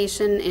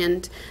application,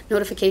 and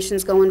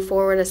notifications going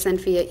forward are sent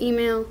via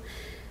email.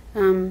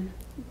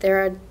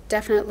 There are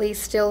definitely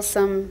still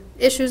some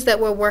issues that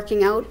we're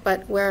working out,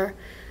 but we're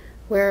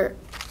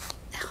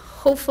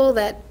hopeful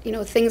that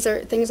things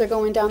are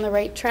going down the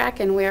right track,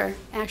 and we're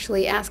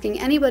actually asking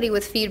anybody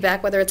with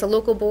feedback, whether it's a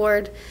local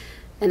board,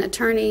 an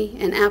attorney,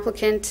 an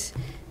applicant.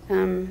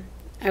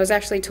 I was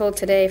actually told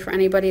today, for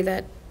anybody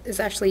that is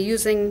actually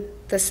using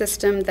the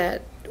system,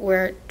 that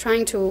we're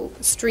trying to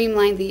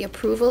streamline the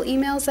approval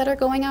emails that are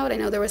going out. I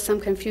know there was some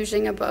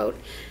confusion about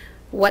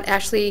what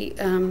actually,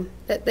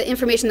 the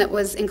information that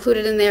was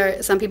included in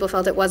there, some people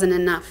felt it wasn't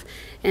enough.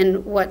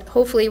 And what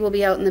hopefully will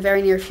be out in the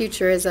very near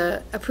future is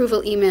a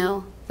approval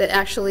email that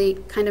actually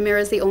kind of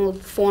mirrors the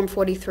old Form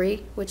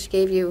 43, which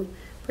gave you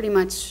pretty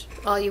much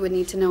all you would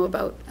need to know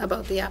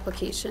about the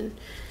application.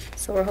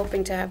 So we're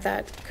hoping to have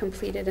that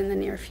completed in the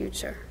near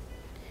future.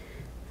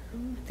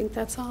 I think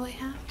that's all I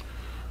have.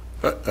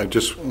 I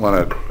just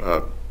want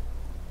to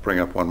bring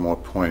up one more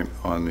point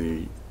on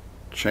the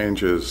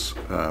changes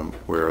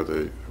where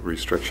the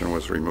restriction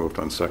was removed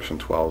on Section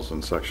 12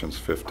 and Sections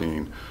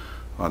 15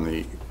 on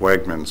the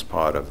Wegmans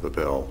part of the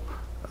bill.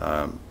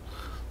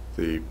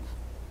 The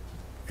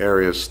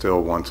areas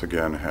still, once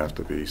again, have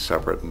to be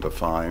separate and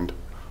defined.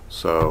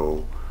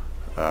 So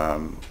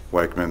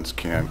Wegmans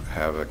can't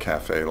have a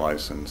cafe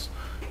license,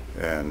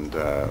 and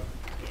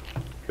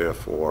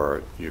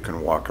therefore you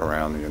can walk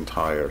around the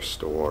entire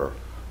store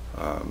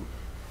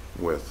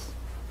with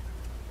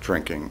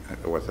drinking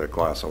with a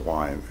glass of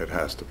wine. It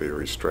has to be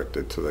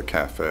restricted to the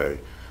cafe.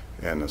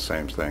 And the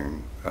same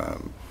thing,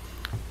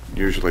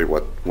 usually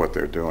what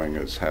they're doing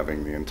is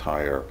having the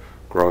entire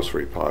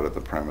grocery part of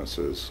the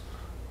premises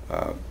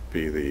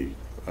be the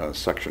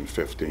Section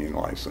 15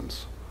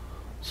 license.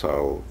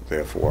 So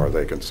therefore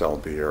they can sell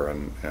beer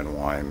and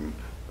wine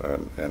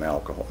and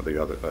alcohol,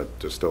 the other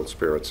distilled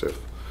spirits,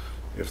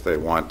 if they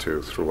want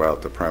to,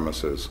 throughout the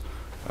premises,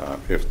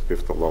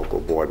 if the local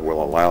board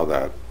will allow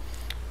that.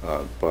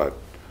 But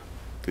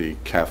the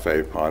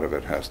cafe part of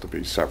it has to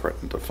be separate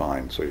and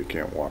defined, so you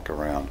can't walk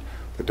around.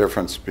 The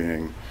difference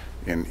being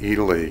in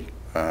Italy,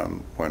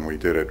 when we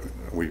did it,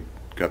 we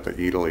got the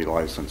Italy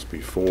license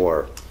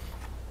before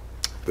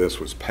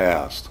this was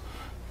passed.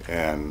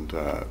 And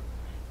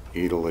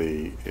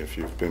Italy, if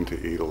you've been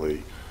to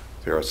Italy,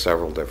 there are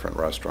several different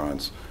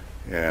restaurants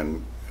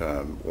and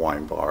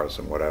wine bars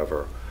and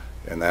whatever.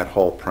 And that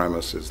whole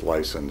premise is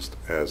licensed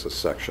as a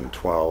Section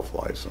 12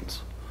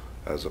 license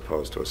as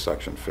opposed to a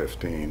Section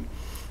 15.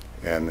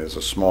 And there's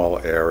a small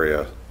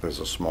area, there's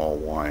a small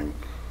wine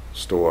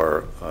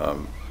store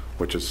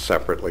which is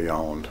separately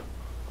owned,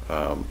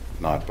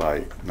 not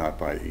by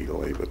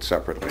Italy, but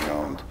separately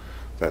owned.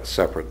 That's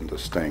separate and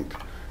distinct.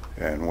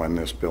 And when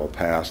this bill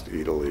passed,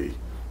 Italy,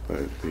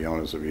 the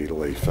owners of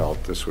Italy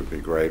felt this would be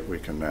great. We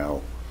can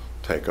now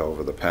take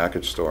over the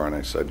package store. And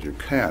I said, you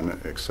can,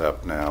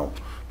 except now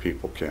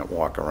people can't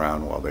walk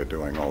around while they're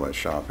doing all their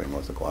shopping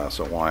with a glass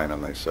of wine.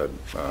 And they said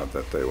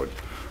that they would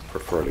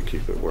prefer to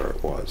keep it where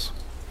it was.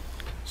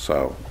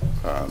 So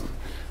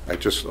I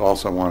just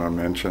also want to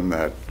mention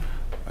that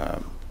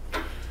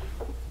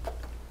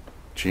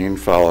Jean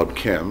followed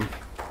Kim,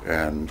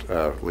 and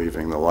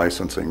leaving the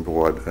licensing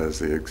board as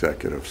the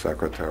executive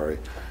secretary.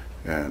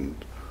 And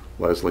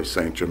Leslie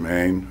St.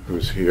 Germain,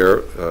 who's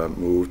here,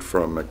 moved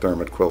from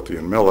McDermott, Quilty,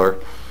 and Miller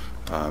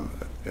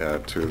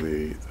to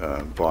the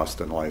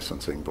Boston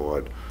licensing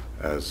board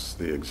as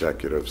the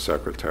executive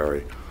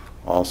secretary.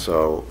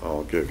 Also,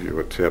 I'll give you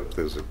a tip.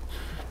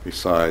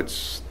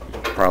 Besides, you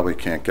probably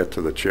can't get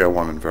to the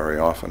chairwoman very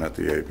often at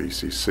the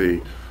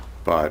ABCC,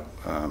 but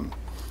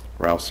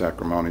Ralph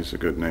Sacramoni's a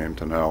good name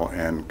to know,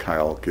 and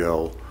Kyle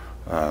Gill,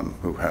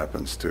 who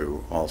happens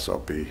to also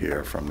be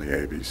here from the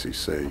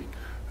ABCC,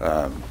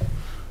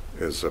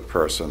 is a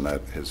person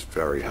that is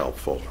very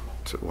helpful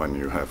when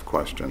you have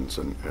questions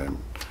and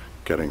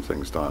getting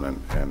things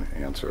done and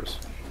answers.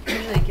 I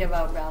usually give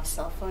out Ralph's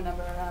cell phone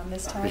number around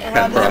this point in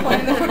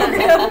the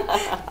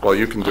program. Well,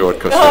 you can do it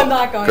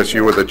because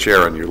you were the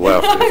chair and you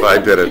left. If I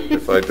did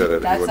it,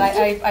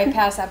 I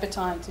pass that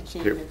baton to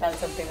Chief if that's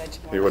something that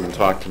you want. He wouldn't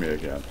talk to me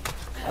again.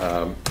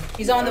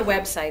 He's on the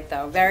website,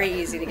 though. Very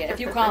easy to get. If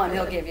you call him,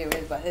 he'll give you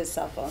his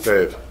cell phone.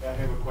 Dave. I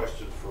have a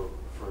question for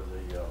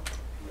the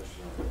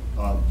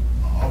commissioner.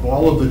 Of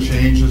all of the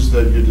changes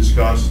that you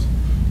discussed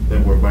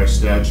that were by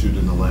statute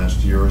in the last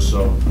year or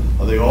so,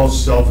 are they all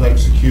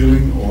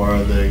self-executing, or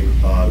are they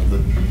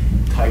the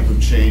type of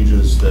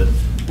changes that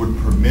would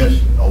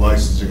permit a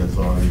licensing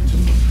authority to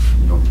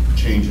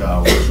change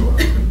hours or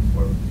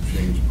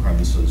change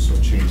premises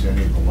or change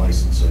any of the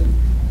licensing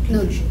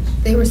conditions?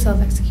 No, they were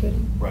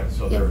self-executing. Right,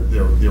 so Yep.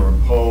 they're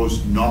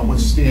imposed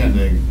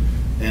notwithstanding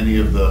any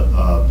of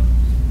the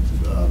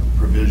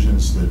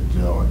provisions that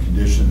or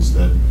conditions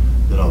that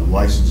a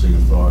licensing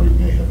authority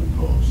may have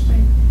imposed.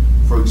 Right.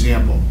 For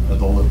example,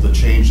 the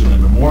change in the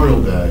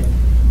Memorial Day,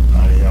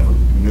 I have a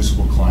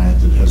municipal client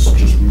that has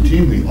just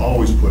routinely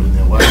always put in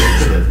their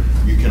license that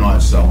you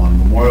cannot sell on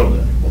Memorial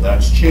Day. Well,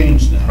 that's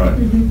changed now. Right.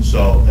 Mm-hmm.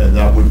 So, and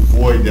that would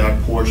void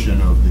that portion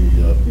of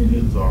the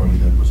authority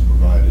that was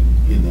provided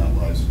in that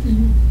license.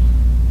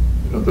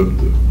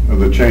 Mm-hmm.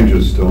 The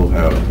changes still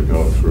have to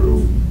go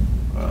through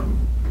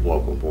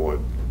local board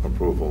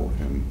approval,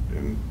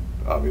 and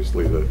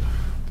obviously the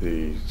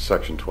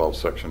Section 12,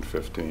 Section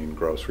 15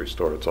 grocery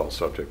store, it's all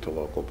subject to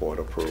local board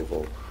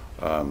approval.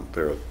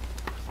 There are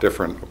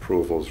different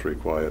approvals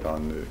required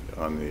on the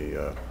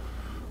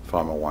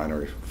Farmer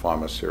Winery,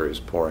 Farmer Series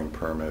pouring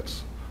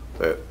permits,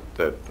 that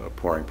a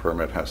pouring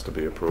permit has to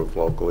be approved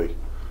locally,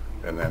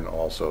 and then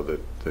also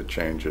the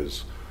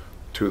changes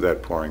to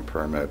that pouring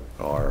permit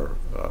are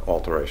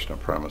alteration of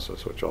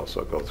premises, which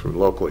also go through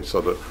locally. So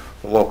the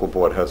local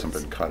board hasn't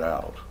been cut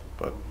out,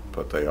 but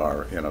they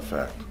are in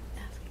effect.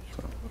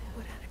 So.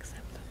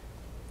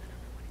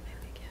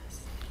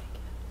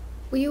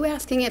 Were you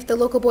asking if the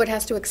local board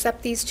has to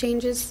accept these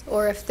changes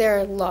or if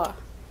they're law?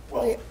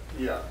 Well,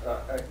 yeah,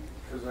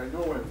 because I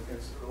know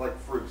it's like,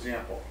 for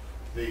example,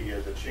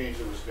 the change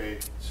that was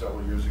made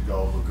several years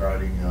ago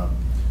regarding the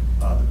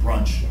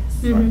brunch,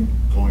 right,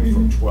 going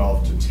from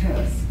 12 to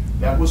 10.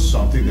 That was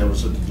something that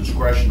was at the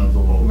discretion of the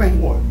local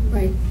board.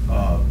 Right.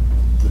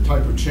 The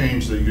type of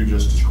change that you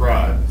just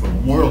described for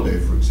Memorial Day,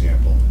 for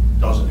example,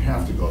 doesn't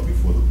have to go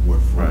before the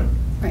board for an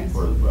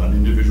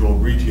individual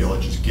retailer.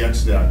 It just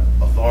gets that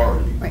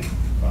authority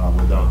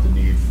without the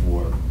need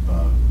for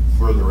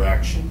further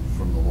action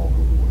from the local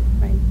board.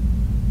 Right.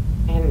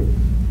 And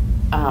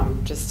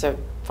just to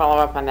follow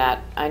up on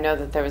that, I know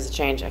that there was a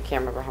change, I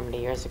can't remember how many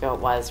years ago it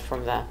was,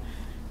 from the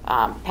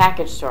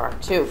package store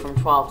too, from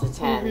 12 to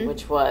 10,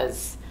 which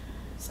was,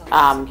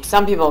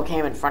 some people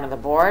came in front of the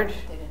board,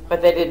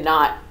 but they did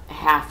not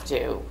have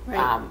to.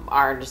 Right.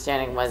 Our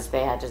understanding was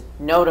they had to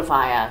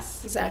notify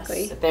us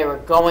Exactly. that they were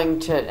going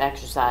to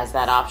exercise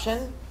that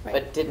option, Right.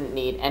 but didn't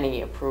need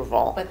any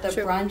approval. But the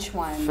Sure. brunch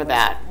one For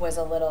that. was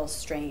a little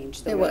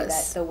strange, It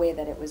was. the way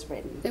that it was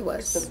written. It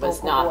was. The It was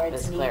local not boards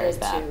as clear as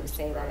needed that. to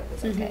say that it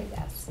was okay,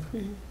 yes.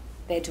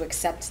 They had to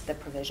accept the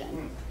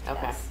provision,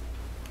 Okay. yes.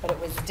 But it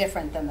was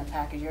different than the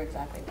package, you're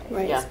exactly right.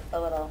 Right. It was Yeah. a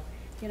little,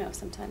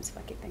 sometimes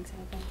funky things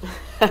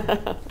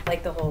happen.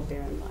 Like the whole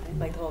beer and wine,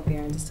 like the whole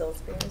beer and distilled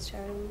spirits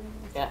charity.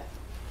 Yeah.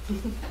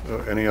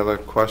 Any other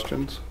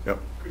questions? Yep.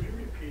 Could you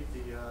repeat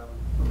the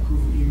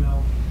approval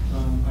email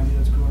idea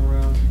that's going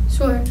around?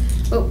 Sure.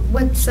 Well,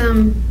 it's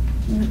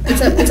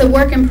a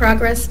work in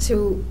progress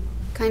to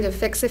kind of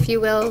fix, if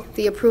you will,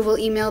 the approval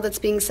email that's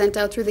being sent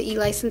out through the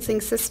e-licensing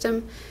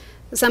system.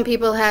 Some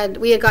people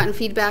we had gotten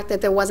feedback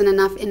that there wasn't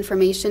enough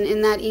information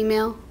in that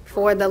email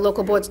for the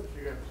local boards.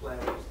 You're going to play,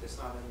 it's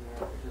not in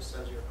there, it just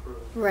says you're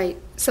approved. Right.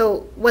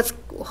 So what's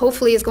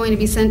hopefully is going to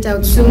be sent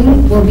out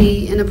soon will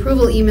be an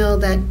approval email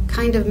that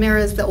kind of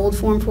mirrors the old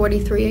Form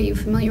 43. Are you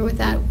familiar with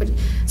that?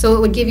 So it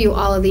would give you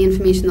all of the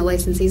information, the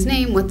licensee's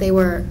name, what they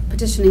were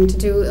petitioning to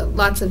do,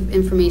 lots of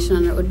information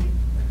on it.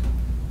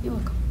 You're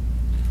welcome.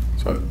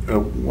 So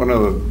one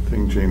other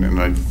thing, Gene, and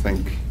I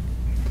think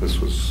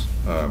this was,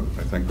 I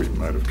think we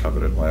might have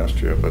covered it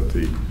last year, but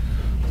the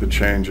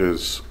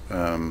changes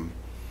on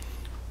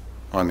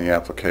the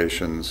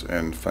applications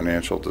and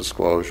financial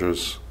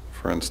disclosures,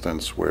 for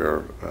instance,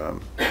 where,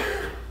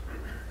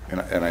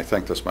 and I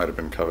think this might have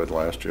been covered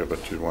last year,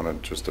 but do you want to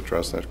just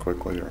address that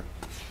quickly? Or?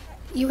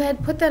 You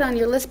had put that on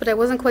your list, but I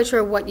wasn't quite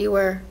sure what you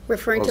were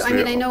referring to. I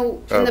mean, I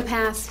know in the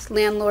past,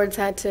 landlords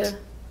had to,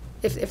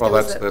 if there Well,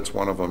 was that's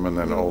one of them, and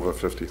then over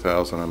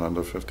 50,000 and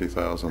under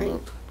 50,000.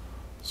 Right.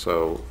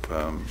 So,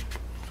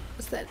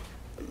 was that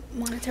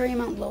monetary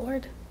amount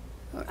lowered?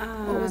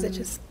 Or was it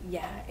just?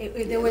 Yeah, the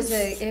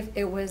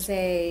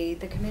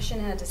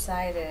commission had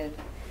decided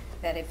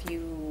that if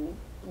you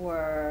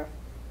were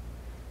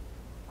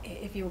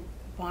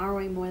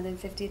borrowing more than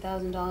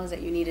 $50,000,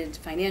 that you needed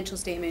financial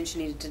statements,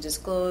 you needed to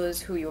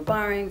disclose who you were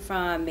borrowing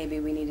from, maybe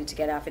we needed to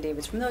get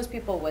affidavits from those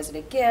people, was it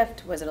a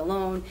gift, was it a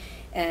loan,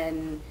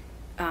 and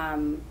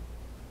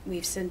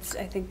we've since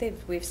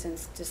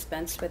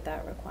dispensed with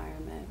that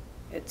requirement.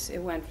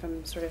 It went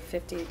from sort of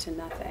 50 to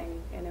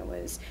nothing, and it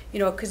was,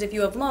 because if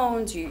you have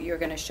loans, you're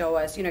going to show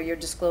us, you're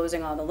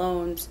disclosing all the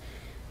loans.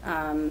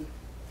 And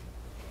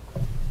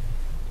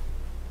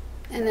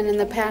then in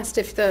the past,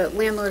 if the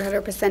landlord had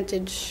a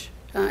percentage,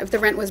 if the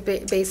rent was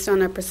based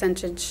on a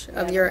percentage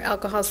of your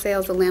alcohol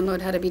sales, the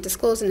landlord had to be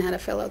disclosed and had to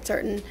fill out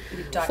certain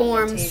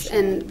forms,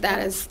 and that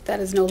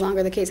is no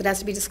longer the case. It has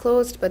to be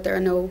disclosed, but there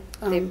are no.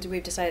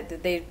 They've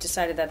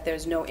decided that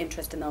there's no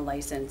interest in the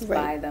license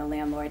by the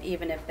landlord,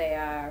 even if they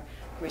are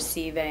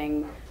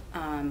receiving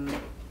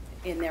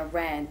in their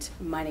rent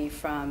money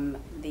from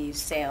the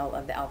sale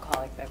of the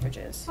alcoholic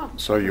beverages.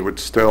 So you would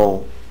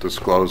still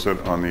disclose it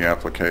on the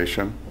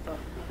application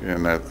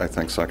in that, I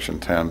think, Section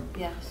 10?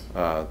 Yes.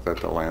 That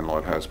the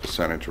landlord has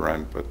percentage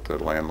rent, but the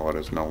landlord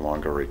is no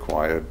longer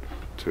required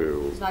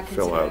to It's not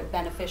fill considered a out.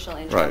 beneficial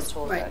Right. interest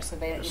holder, Right. so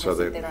they So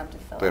don't have to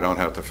fill they out. don't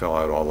have to fill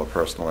out all the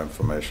personal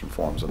information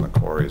forms in the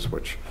queries,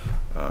 which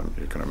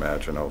you can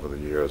imagine over the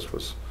years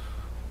was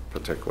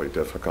particularly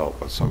difficult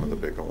with some of the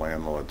bigger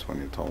landlords when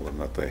you told them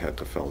that they had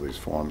to fill these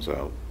forms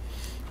out.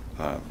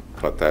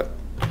 But that,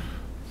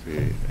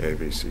 the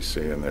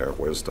ABCC in their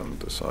wisdom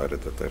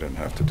decided that they didn't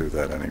have to do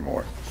that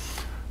anymore.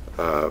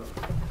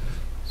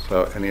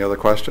 So any other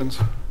questions?